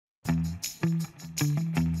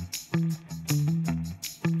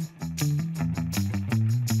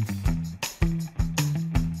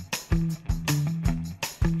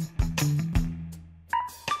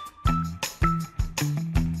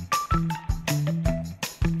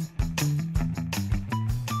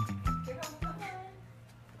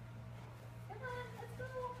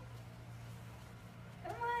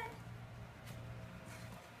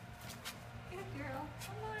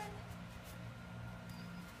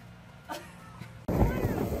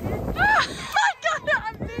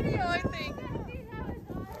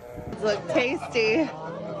look tasty.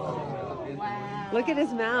 Wow. Look at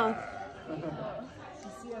his mouth. You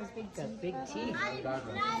see those big teeth?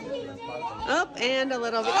 Oh, and a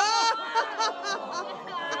little bit. Oh,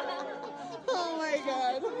 oh my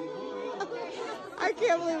God. I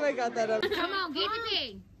can't believe I got that up. Come on, get the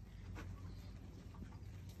pig.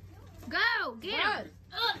 Go, get him.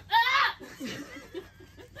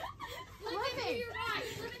 Flip it to your right.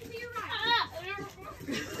 Flip it to your right.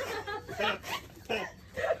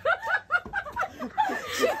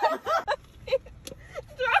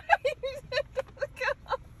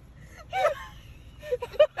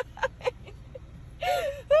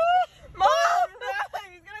 Mom!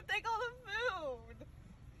 He's gonna take all the food.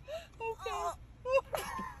 Okay.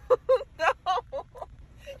 No.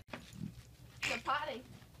 The potty.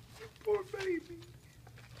 Poor baby.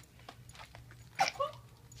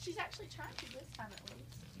 She's actually trying to this time at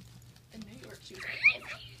least. In New York, she was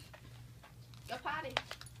the potty.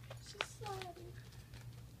 She's sliding.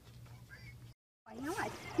 Why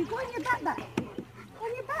not? You go in your butt. Go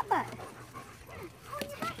in your butt. Go in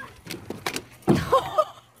your butt.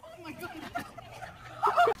 Oh my God.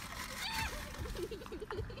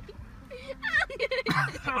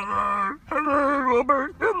 Hello,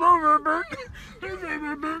 Robert. Hello, Robert. Hello,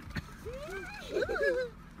 Robert.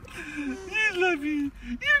 You love you.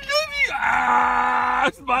 You love you. Ah,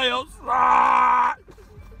 smile. Ah.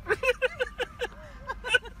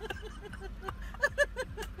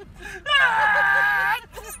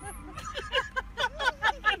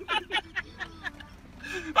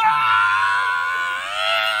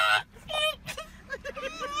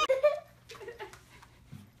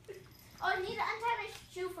 Oh, I need to untie my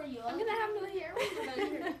shoe for you. I'm gonna have no hair.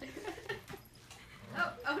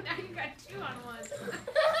 Oh, now you got two on one.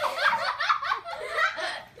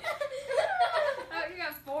 Oh, you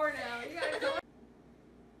got four now. You gotta go.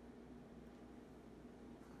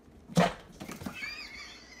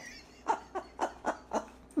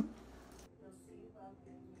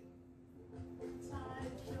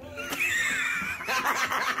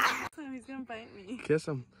 He's gonna bite me. Kiss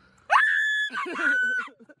him.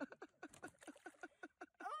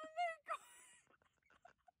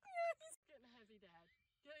 Getting heavy, Dad.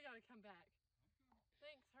 You gotta come back.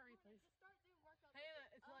 Thanks, hurry, please. Hannah,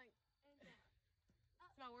 it's like,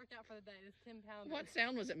 it's my workout for the day. It's 10 pounds. What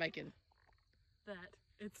sound was it making? That?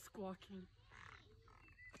 It's squawking.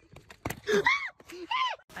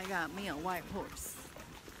 I got me a white horse.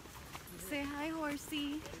 Say hi,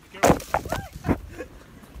 horsey.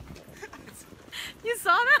 You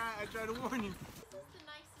saw that? I tried to warn you. This is the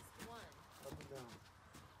nicest one.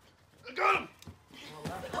 I got him!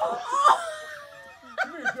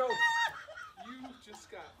 Come here, Joe. You just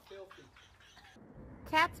got filthy.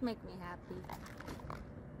 Cats make me happy.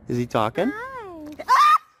 Is he talking?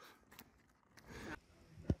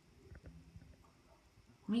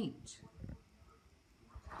 Meat.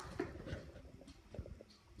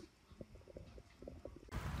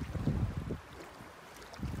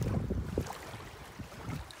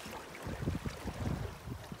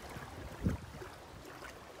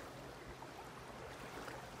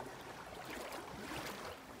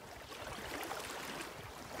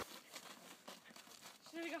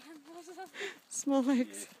 Small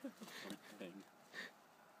legs.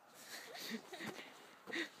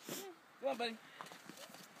 Come on, buddy.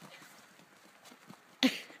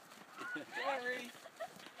 Come on, Rudy.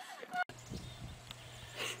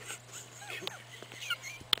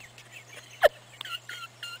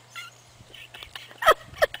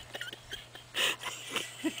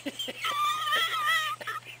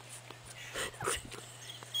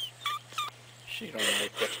 She don't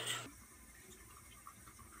like it.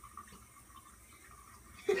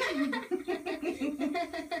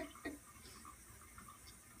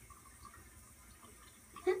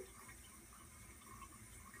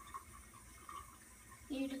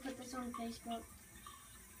 You need to put this on Facebook.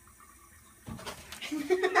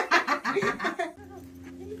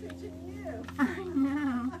 I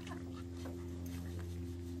know.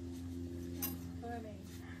 Funny.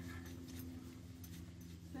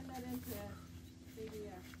 Send that into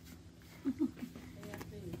PDF.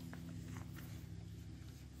 AFB.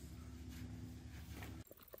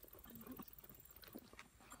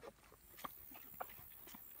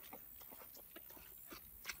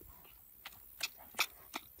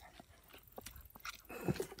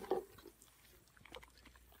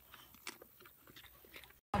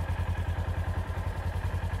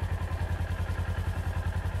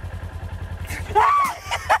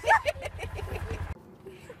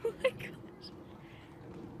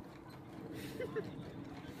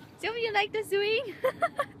 Don't you like the swing?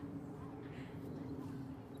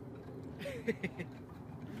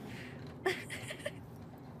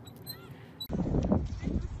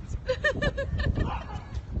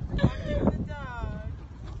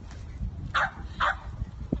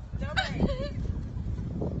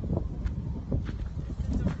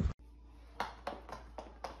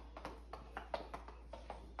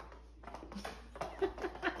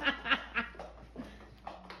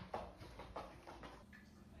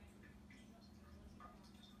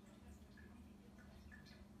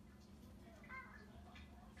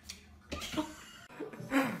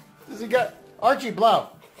 What's he got? Archie, blow.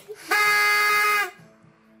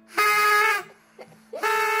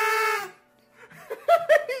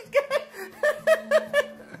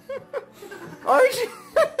 Archie.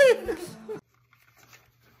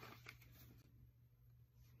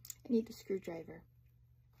 I need the screwdriver.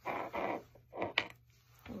 Thank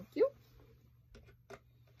you.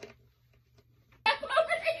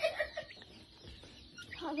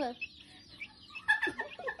 Papa.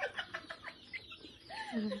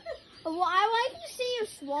 Well, I like to see you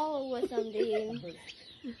swallow with them, Dean.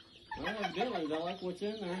 I have feelings. I like what's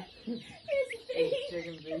in there.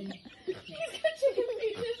 Chicken feet. He's got chicken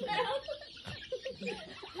feet in his mouth.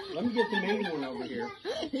 Let me get the main one over here.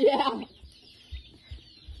 Yeah.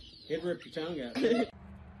 It'd rip your tongue out.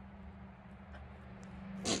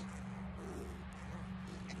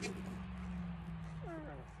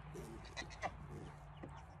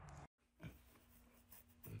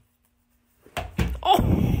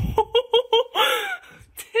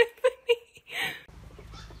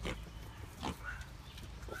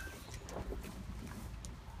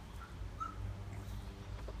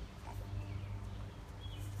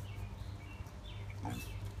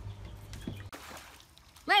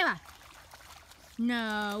 Layla!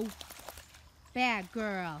 No. Bad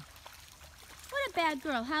girl. What a bad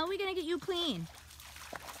girl. How are we gonna get you clean?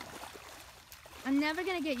 I'm never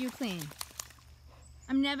gonna get you clean.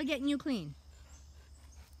 I'm never getting you clean.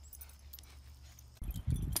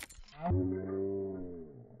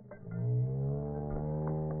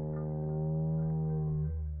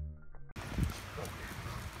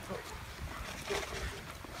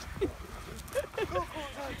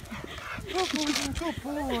 Good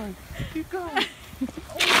boy. Keep going.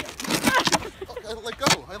 I let go.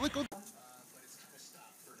 I let go.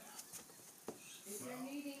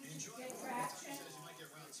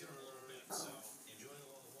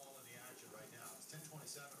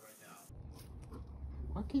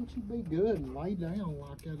 Why can't you be good and lay down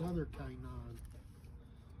like that other canine?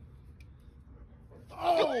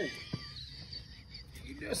 Oh!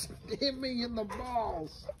 You just hit me in the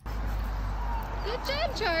balls. Good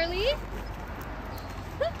job, Charlie.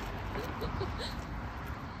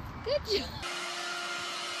 Good job.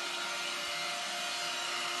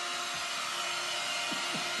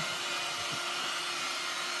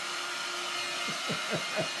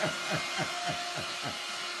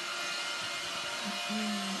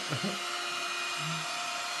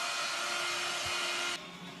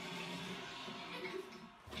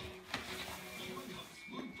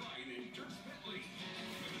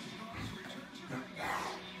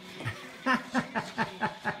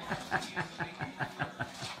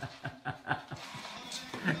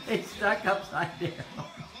 It's stuck upside down.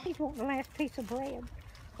 He's wanting the last piece of bread.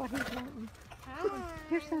 What he's wanting.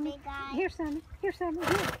 Here's some. Here's some. Here's some.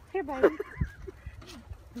 Here, baby.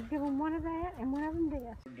 You give them one of that and one of them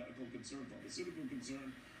this. Medical concern, pharmaceutical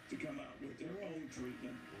concern, to come out with their own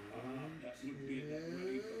treatment that would be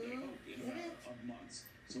ready, they hope, in a matter of months.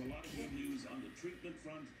 So a lot of good news on the treatment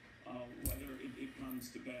front. Whether it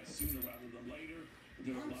comes to pass sooner rather than later,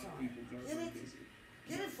 there are a lot of people very busy.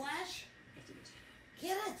 Get it, Flash? Yes, it is.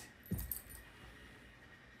 Get it!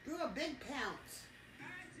 Do a big pounce.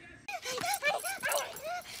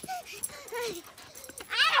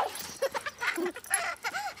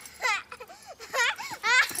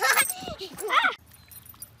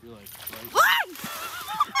 You're like,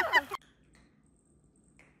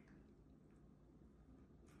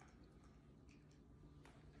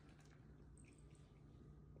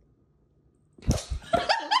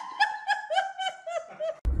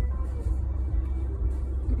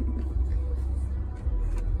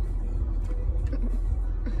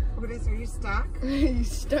 Otis, are you stuck? You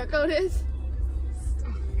stuck, Otis?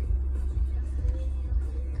 Stuck.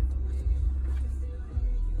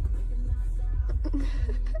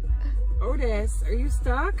 Otis, are you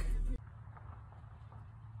stuck?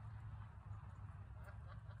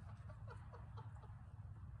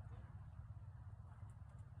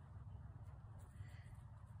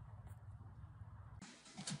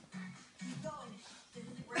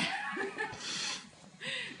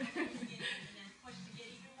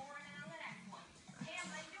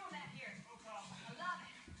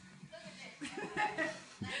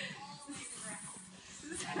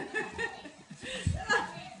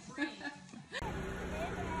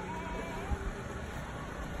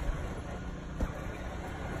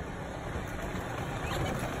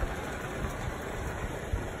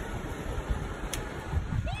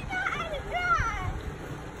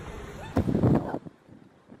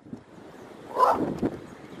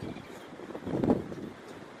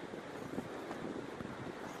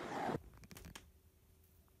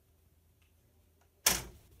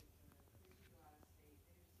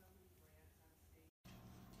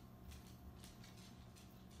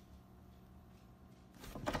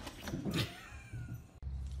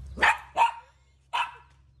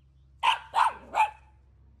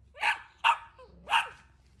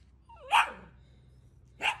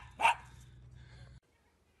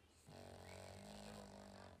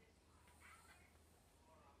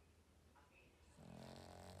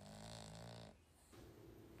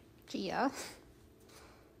 Gia.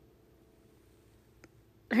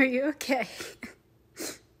 Are you okay?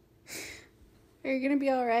 Are you gonna be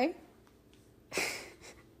alright?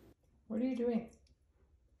 What are you doing?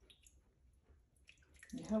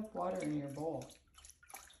 You have water in your bowl.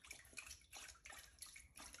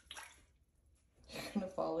 You're gonna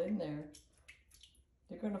fall in there.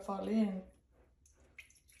 You're gonna fall in.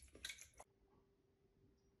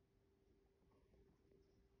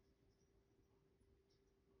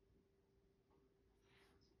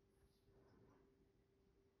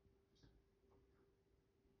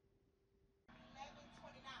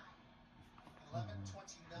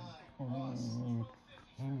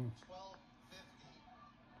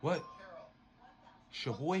 What? It's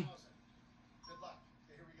your boy?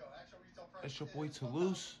 That's your boy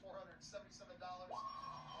Toulouse?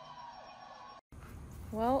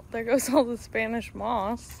 Well, there goes all the Spanish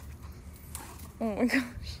moss. Oh my gosh.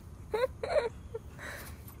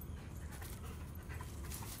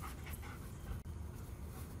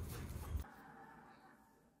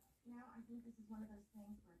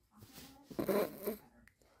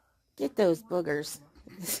 Get those boogers.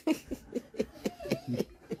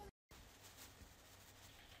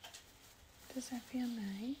 Does that feel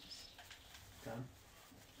nice? Done.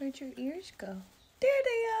 Where'd your ears go? There